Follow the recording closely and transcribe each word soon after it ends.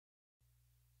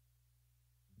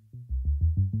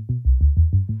I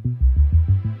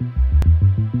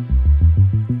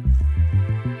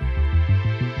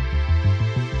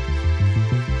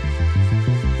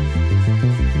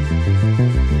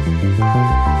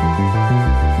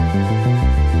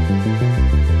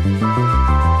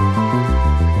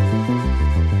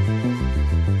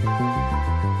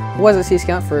was a Sea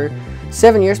Scout for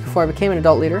 7 years before I became an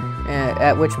adult leader,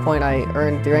 at which point I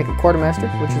earned the rank of Quartermaster,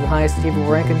 which is the highest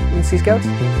achievable rank in Sea Scouts.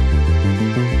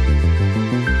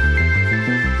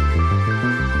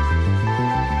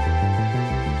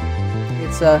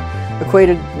 It's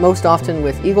equated most often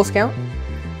with Eagle Scout,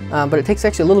 but it takes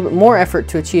actually a little bit more effort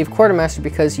to achieve Quartermaster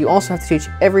because you also have to teach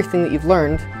everything that you've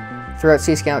learned throughout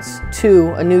Sea Scouts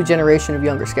to a new generation of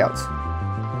younger Scouts.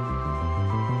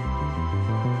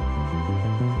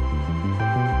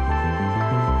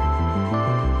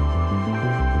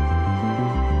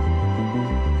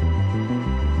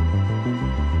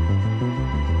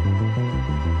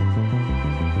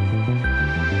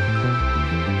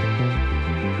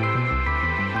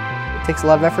 It takes a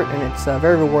lot of effort, and it's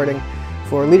very rewarding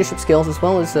for leadership skills as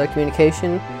well as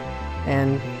communication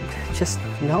and just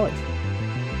knowledge.